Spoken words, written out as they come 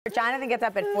Jonathan gets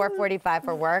up at 4:45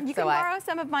 for work. You can borrow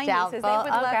some of my nieces. They would love you.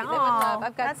 They would love.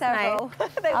 I've got several. Nice.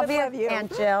 They I'll would be love you.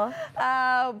 Aunt Jill.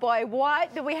 Oh boy,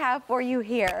 what do we have for you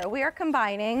here? We are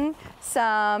combining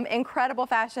some incredible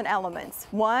fashion elements.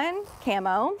 1,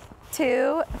 camo.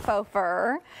 2, faux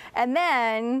fur. And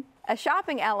then a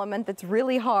shopping element that's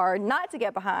really hard not to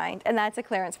get behind, and that's a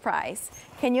clearance price.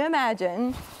 Can you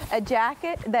imagine a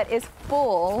jacket that is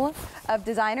full of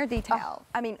designer detail?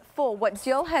 I mean, full. What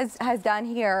Jill has done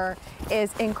here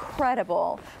is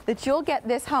incredible, that you'll get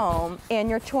this home in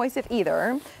your choice of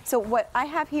either. So what I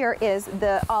have here is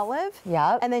the olive,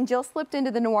 and then Jill slipped into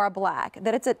the noir black,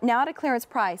 that it's now at a clearance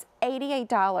price,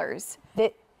 $88.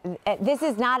 This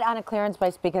is not on a clearance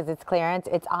price because it's clearance.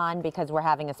 It's on because we're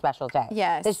having a special day.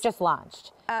 Yes. This just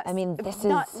launched. I mean, this is...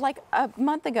 Not like a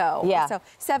month ago. Yeah. So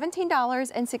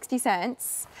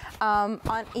 $17.60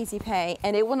 on Easy Pay,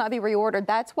 and it will not be reordered.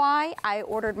 That's why I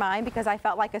ordered mine, because I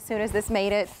felt like as soon as this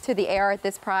made it to the air at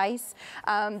this price,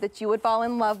 that you would fall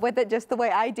in love with it just the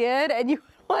way I did, and you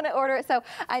want to order it. So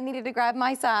I needed to grab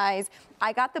my size.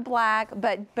 I got the black,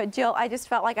 but Jill, I just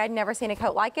felt like I'd never seen a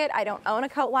coat like it. I don't own a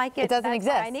coat like it. It doesn't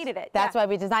exist. Why I needed it. That's why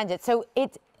we designed it. So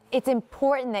it's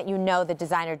important that you know the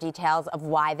designer details of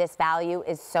why this value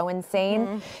is so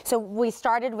insane. So we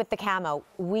started with the camo.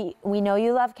 We know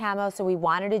you love camo, so we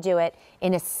wanted to do it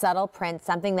in a subtle print,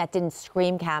 something that didn't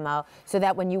scream camo, so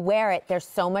that when you wear it, there's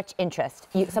so much interest.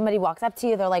 Somebody walks up to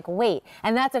you, they're like, wait,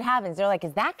 and that's what happens. They're like,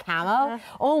 is that camo?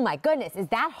 Oh my goodness, is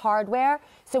that hardware?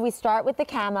 So we start with the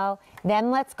camo, then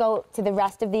let's go to the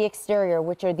rest of the exterior,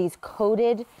 which are these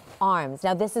coated arms.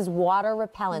 Now this is water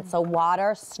repellent, so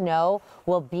water, snow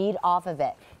will bead off of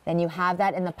it. Then you have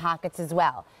that in the pockets as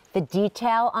well. The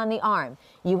detail on the arm,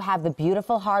 you have the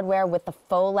beautiful hardware with the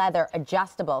faux leather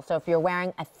adjustable. So if you're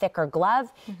wearing a thicker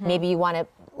glove, maybe you want to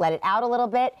let it out a little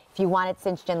bit. If you want it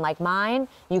cinched in like mine,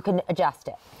 you can adjust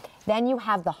it. Then you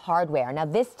have the hardware. Now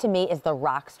this to me is the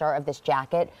rock star of this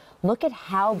jacket. Look at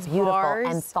how beautiful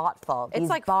and thoughtful. It's these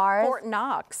like bars. Fort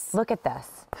Knox. Look at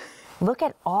this. Look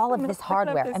at all of this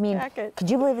hardware. I mean, could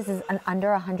you believe this is an under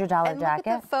 $100 jacket? Look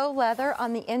at the faux leather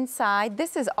on the inside.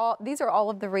 These are all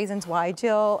of the reasons why,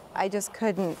 Jill, I just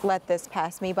couldn't let this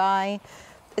pass me by,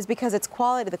 is because it's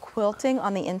quality. The quilting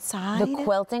on the inside. The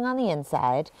quilting on the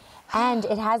inside, and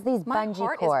it has these bungee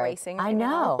cords. My heart is racing right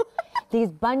now. These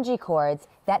bungee cords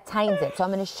that tightens it. So I'm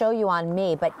going to show you on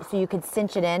me, but so you could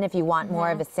cinch it in if you want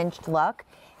more of a cinched look.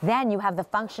 Then you have the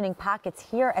functioning pockets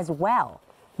here as well.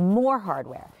 More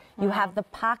hardware. You have the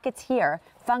pockets here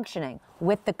functioning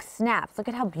with the snaps. Look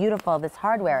at how beautiful this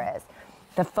hardware is.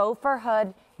 The faux fur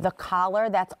hood, the collar,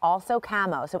 that's also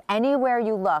camo. So anywhere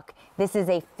you look, this is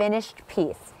a finished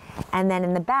piece. And then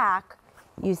in the back,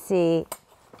 you see,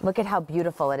 look at how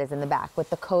beautiful it is in the back with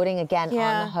the coating again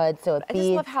on the hood, so it beads. I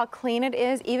just love how clean it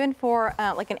is, even for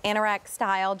like an Anorak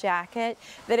style jacket,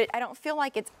 that I don't feel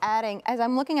like it's adding, as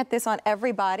I'm looking at this on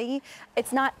everybody,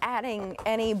 it's not adding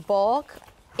any bulk,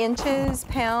 inches,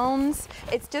 pounds.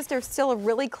 It's just, there's still a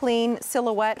really clean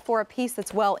silhouette for a piece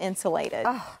that's well insulated.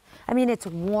 Oh, I mean, it's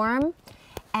warm,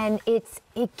 and it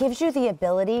gives you the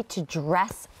ability to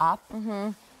dress up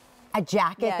a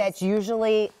jacket that's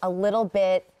usually a little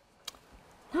bit,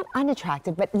 not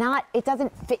unattractive, but it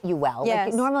doesn't fit you well.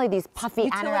 Like normally these puffy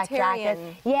Anorak jackets.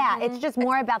 Yeah, it's just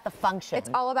more about the function. It's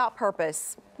all about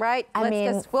purpose, right?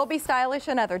 We'll be stylish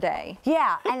another day.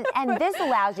 Yeah, and this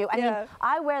allows you, I mean,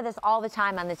 I wear this all the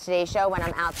time on the Today Show when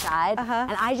I'm outside,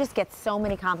 and I just get so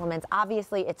many compliments.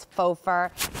 Obviously, it's faux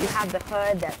fur. You have the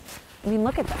hood that, I mean,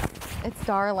 look at this. It's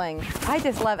darling. I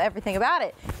just love everything about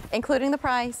it, including the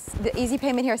price. The easy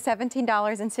payment here is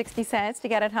 $17.60 to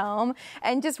get it home,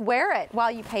 and just wear it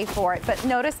while you pay for it. But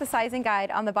notice the sizing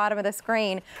guide on the bottom of the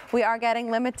screen. We are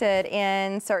getting limited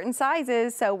in certain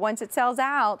sizes, so once it sells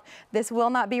out, this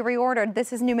will not be reordered.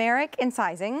 This is numeric in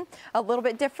sizing, a little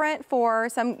bit different for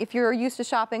some, if you're used to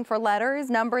shopping for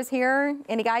letters, numbers here.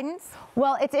 Any guidance?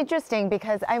 Well, it's interesting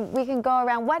because we can go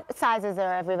around. What sizes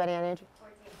are everybody on?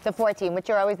 The 14, which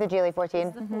you're always the G.I.L.I 14.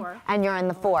 This is the 4. And you're in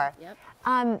the 4. Yep.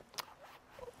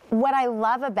 What I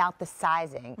love about the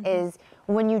sizing is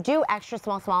when you do extra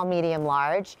small, small, medium,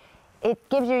 large, it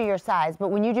gives you your size, but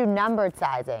when you do numbered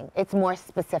sizing, it's more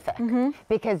specific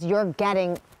because you're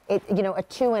getting it, you know, a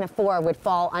 2 and a 4 would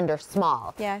fall under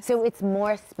small. Yes. So it's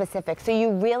more specific. So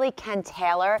you really can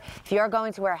tailor. If you're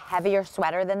going to wear a heavier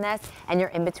sweater than this and you're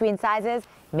in between sizes,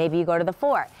 maybe you go to the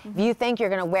 4. If you think you're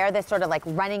going to wear this sort of like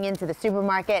running into the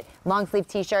supermarket, long sleeve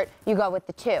t-shirt, you go with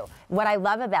the 2. What I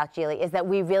love about G.I.L.I is that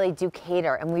we really do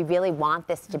cater, and we really want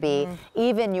this to be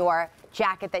even your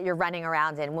jacket that you're running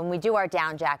around in. When we do our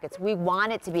down jackets, we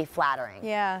want it to be flattering.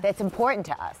 Yeah. That's important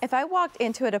to us. If I walked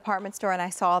into a department store and I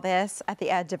saw this at the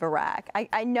edge of a rack,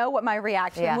 I know what my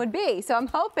reaction would be. So I'm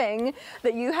hoping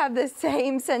that you have the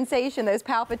same sensation, those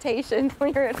palpitations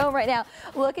when you're at home right now,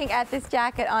 looking at this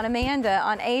jacket on Amanda,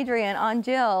 on Adrian, on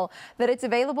Jill, that it's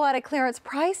available at a clearance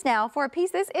price now for a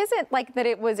piece. This isn't like that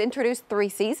it was introduced 3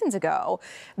 seasons ago.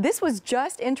 This was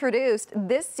just introduced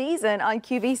this season on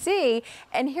QVC,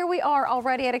 and here we are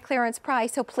already at a clearance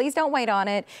price, so please don't wait on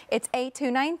it. It's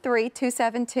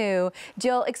 8293-272.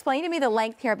 Jill, explain to me the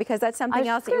length here, because that's something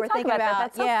else that you were thinking about.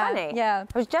 That's so funny. Yeah.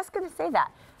 I was just going to say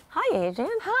that. Hi,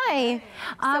 Adrian. Hi.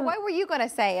 So why were you going to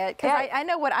say it? Because I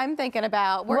know what I'm thinking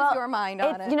about. Where's your mind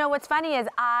on it? You know, what's funny is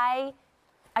a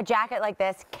jacket like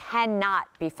this cannot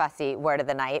be fussy word of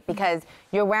the night, because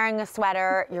you're wearing a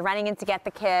sweater, you're running in to get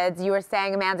the kids. You were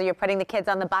saying, Amanda, you're putting the kids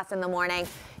on the bus in the morning.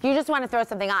 You just want to throw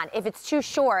something on. If it's too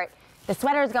short, the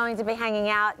sweater is going to be hanging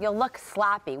out. You'll look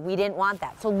sloppy. We didn't want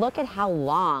that. So look at how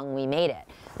long we made it.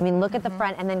 I mean, look at the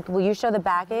front, and then will you show the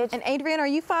back, Age? And Adrian, are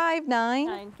you 5'9"?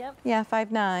 9, yep. Yeah,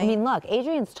 5'9". I mean, look,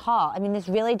 Adrian's tall. I mean, this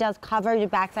really does cover your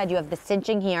backside. You have the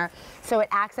cinching here, so it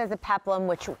acts as a peplum,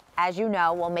 which, as you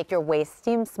know, will make your waist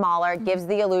seem smaller, gives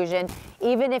the illusion,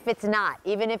 even if it's not,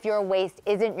 even if your waist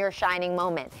isn't your shining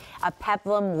moment, a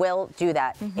peplum will do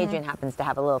that. Adrian happens to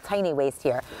have a little tiny waist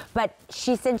here, but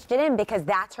she cinched it in because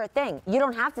that's her thing. You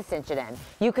don't have to cinch it in.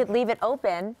 You could leave it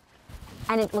open,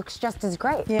 and it looks just as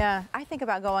great. Yeah, I think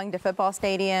about going to football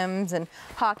stadiums and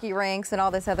hockey rinks and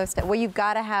all this other stuff where you've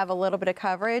got to have a little bit of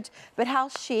coverage, but how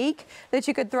chic that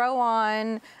you could throw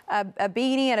on a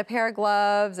beanie and a pair of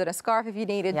gloves and a scarf if you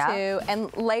needed to,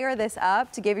 and layer this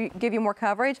up to give you more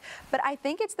coverage. But I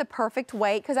think it's the perfect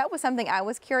weight, because that was something I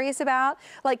was curious about.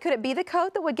 Like, could it be the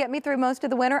coat that would get me through most of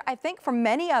the winter? I think for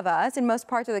many of us in most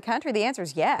parts of the country, the answer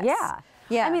is yes. Yeah.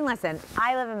 Yeah. I mean, listen,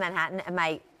 I live in Manhattan, and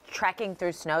my trekking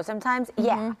through snow sometimes,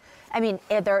 I mean,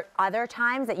 are there other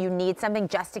times that you need something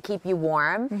just to keep you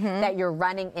warm that you're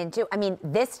running into? I mean,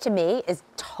 this to me is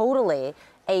totally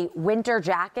a winter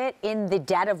jacket in the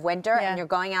dead of winter, and you're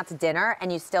going out to dinner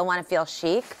and you still want to feel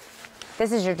chic.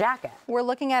 This is your jacket. We're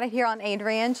looking at it here on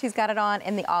Adrian. She's got it on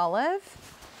in the olive.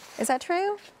 Is that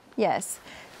true? Yes.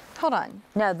 Hold on.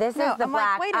 No, this is the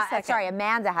black. Like, wait a second. Sorry,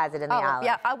 Amanda has it in the olive.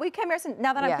 Yeah, we came here,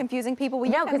 now that I'm confusing people, will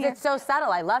you come here? No, because it's so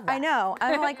subtle. I love that. I know.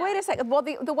 I'm like, wait a second. Well,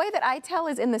 the way that I tell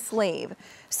is in the sleeve.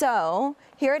 So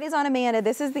here it is on Amanda.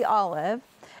 This is the olive.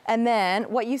 And then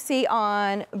what you see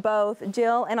on both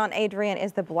Jill and on Adrian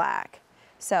is the black.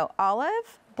 So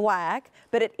olive, black,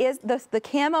 but it is the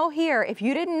camo here. If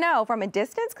you didn't know from a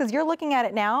distance, because you're looking at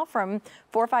it now from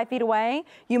 4 or 5 feet away,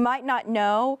 you might not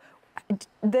know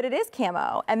that it is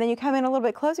camo, and then you come in a little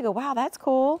bit closer, you go, wow, that's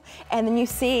cool, and then you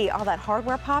see all that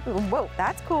hardware pop, you go, whoa,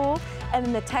 that's cool, and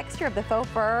then the texture of the faux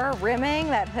fur rimming,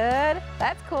 that hood,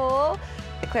 that's cool.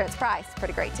 The clearance price,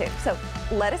 pretty great too. So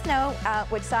let us know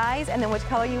which size and then which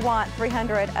color you want.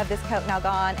 300 of this coat now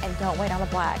gone, and don't wait on the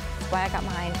black. That's why I got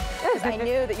mine, because I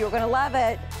knew that you were gonna love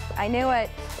it. I knew it.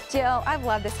 Jill, I've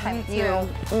loved this time with you.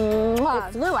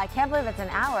 It flew. I can't believe it's an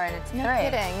hour and it's 3. No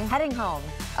kidding. Heading home.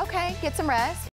 Okay, get some rest.